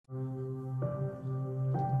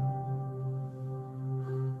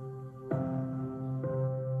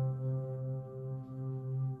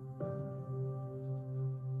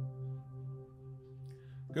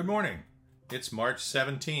Good morning. It's March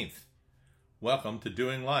 17th. Welcome to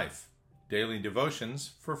Doing Life, daily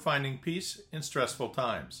devotions for finding peace in stressful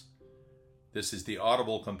times. This is the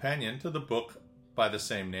audible companion to the book by the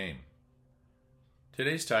same name.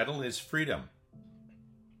 Today's title is Freedom.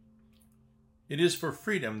 It is for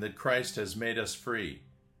freedom that Christ has made us free.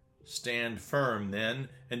 Stand firm, then,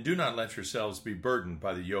 and do not let yourselves be burdened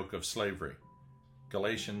by the yoke of slavery.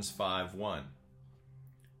 Galatians 5:1.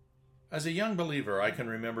 As a young believer, I can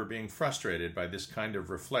remember being frustrated by this kind of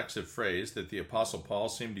reflexive phrase that the Apostle Paul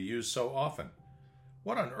seemed to use so often.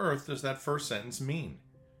 What on earth does that first sentence mean?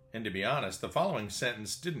 And to be honest, the following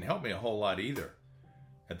sentence didn't help me a whole lot either.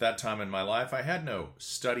 At that time in my life, I had no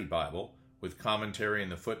study Bible with commentary in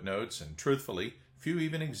the footnotes, and truthfully, few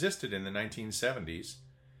even existed in the 1970s.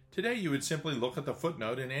 Today, you would simply look at the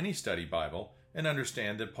footnote in any study Bible and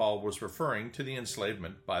understand that Paul was referring to the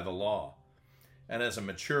enslavement by the law. And as a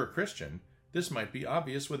mature Christian, this might be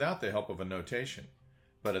obvious without the help of a notation.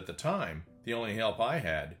 But at the time, the only help I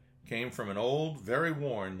had came from an old, very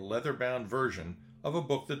worn, leather-bound version of a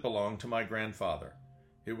book that belonged to my grandfather.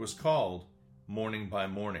 It was called Morning by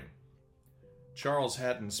Morning. Charles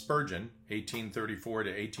Haddon Spurgeon, 1834 to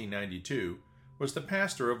 1892, was the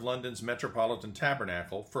pastor of London's Metropolitan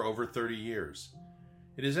Tabernacle for over 30 years.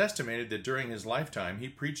 It is estimated that during his lifetime he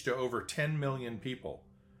preached to over 10 million people.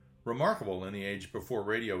 Remarkable in the age before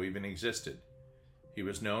radio even existed. He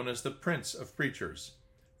was known as the Prince of Preachers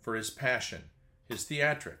for his passion, his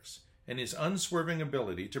theatrics, and his unswerving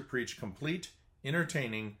ability to preach complete,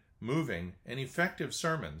 entertaining, moving, and effective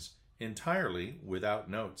sermons entirely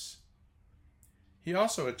without notes. He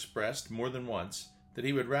also expressed more than once that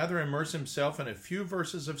he would rather immerse himself in a few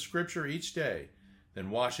verses of Scripture each day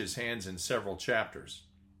than wash his hands in several chapters.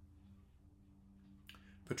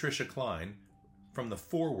 Patricia Klein, from the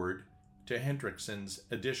foreword to Hendrickson's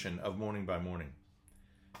edition of Morning by Morning.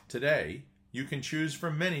 Today, you can choose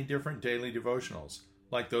from many different daily devotionals,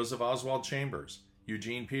 like those of Oswald Chambers,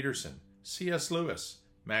 Eugene Peterson, C.S. Lewis,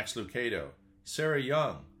 Max Lucado, Sarah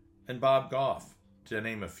Young, and Bob Goff, to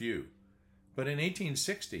name a few. But in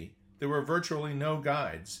 1860, there were virtually no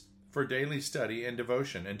guides for daily study and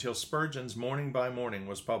devotion until Spurgeon's Morning by Morning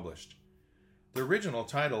was published. The original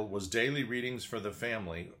title was Daily Readings for the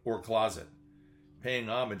Family or Closet, paying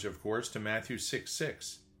homage, of course, to Matthew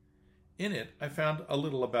 6:6. In it, I found a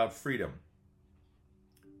little about freedom.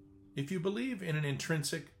 If you believe in an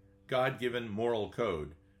intrinsic, God-given moral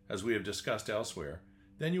code, as we have discussed elsewhere,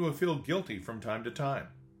 then you will feel guilty from time to time.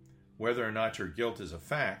 Whether or not your guilt is a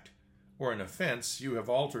fact, or an offense you have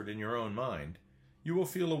altered in your own mind, you will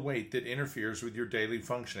feel a weight that interferes with your daily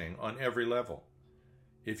functioning on every level.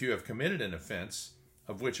 If you have committed an offense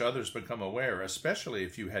of which others become aware, especially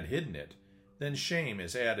if you had hidden it, then shame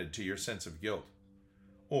is added to your sense of guilt.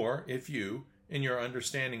 Or if you, in your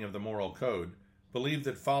understanding of the moral code, believe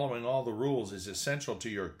that following all the rules is essential to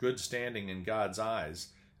your good standing in God's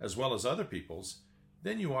eyes, as well as other people's,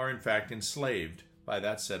 then you are in fact enslaved by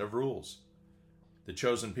that set of rules. The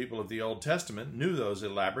chosen people of the Old Testament knew those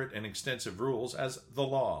elaborate and extensive rules as the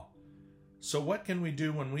law. So what can we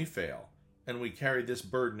do when we fail, and we carry this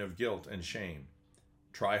burden of guilt and shame?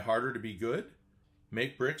 Try harder to be good?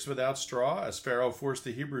 Make bricks without straw, as Pharaoh forced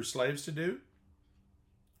the Hebrew slaves to do?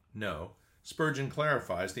 No, Spurgeon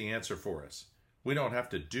clarifies the answer for us. We don't have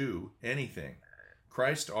to do anything.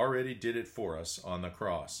 Christ already did it for us on the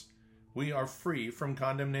cross. We are free from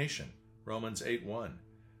condemnation, Romans 8:1.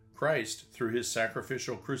 Christ, through his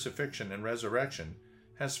sacrificial crucifixion and resurrection,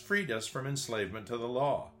 has freed us from enslavement to the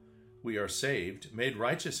law. We are saved, made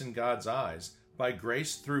righteous in God's eyes, by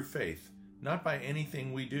grace through faith, not by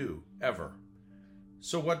anything we do, ever.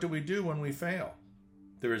 So what do we do when we fail?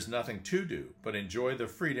 There is nothing to do but enjoy the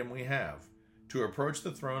freedom we have to approach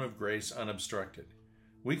the throne of grace unobstructed.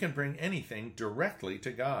 We can bring anything directly to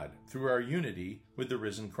God through our unity with the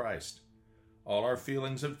risen Christ. All our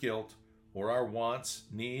feelings of guilt, or our wants,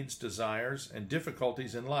 needs, desires, and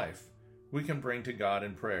difficulties in life, we can bring to God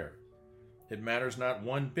in prayer. It matters not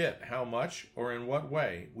one bit how much or in what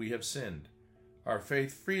way we have sinned. Our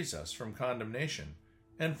faith frees us from condemnation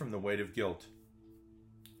and from the weight of guilt.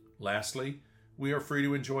 Lastly, we are free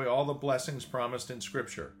to enjoy all the blessings promised in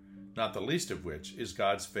Scripture, not the least of which is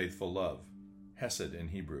God's faithful love, Hesed in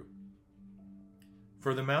Hebrew.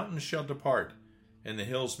 For the mountains shall depart, and the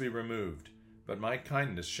hills be removed, but my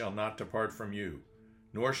kindness shall not depart from you,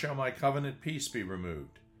 nor shall my covenant peace be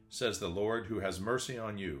removed, says the Lord who has mercy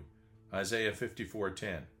on you. Isaiah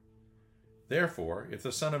 54:10. Therefore, if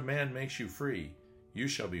the Son of Man makes you free, you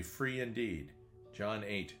shall be free indeed. John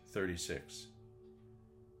 8:36.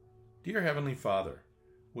 Dear Heavenly Father,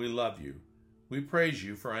 we love you. We praise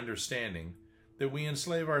you for understanding that we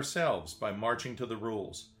enslave ourselves by marching to the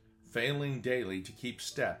rules, failing daily to keep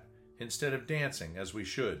step instead of dancing as we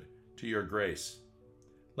should to your grace.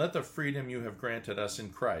 Let the freedom you have granted us in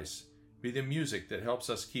Christ be the music that helps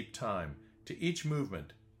us keep time to each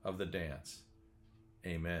movement of the dance.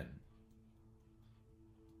 Amen.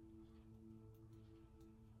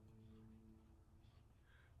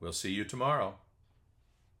 We'll see you tomorrow.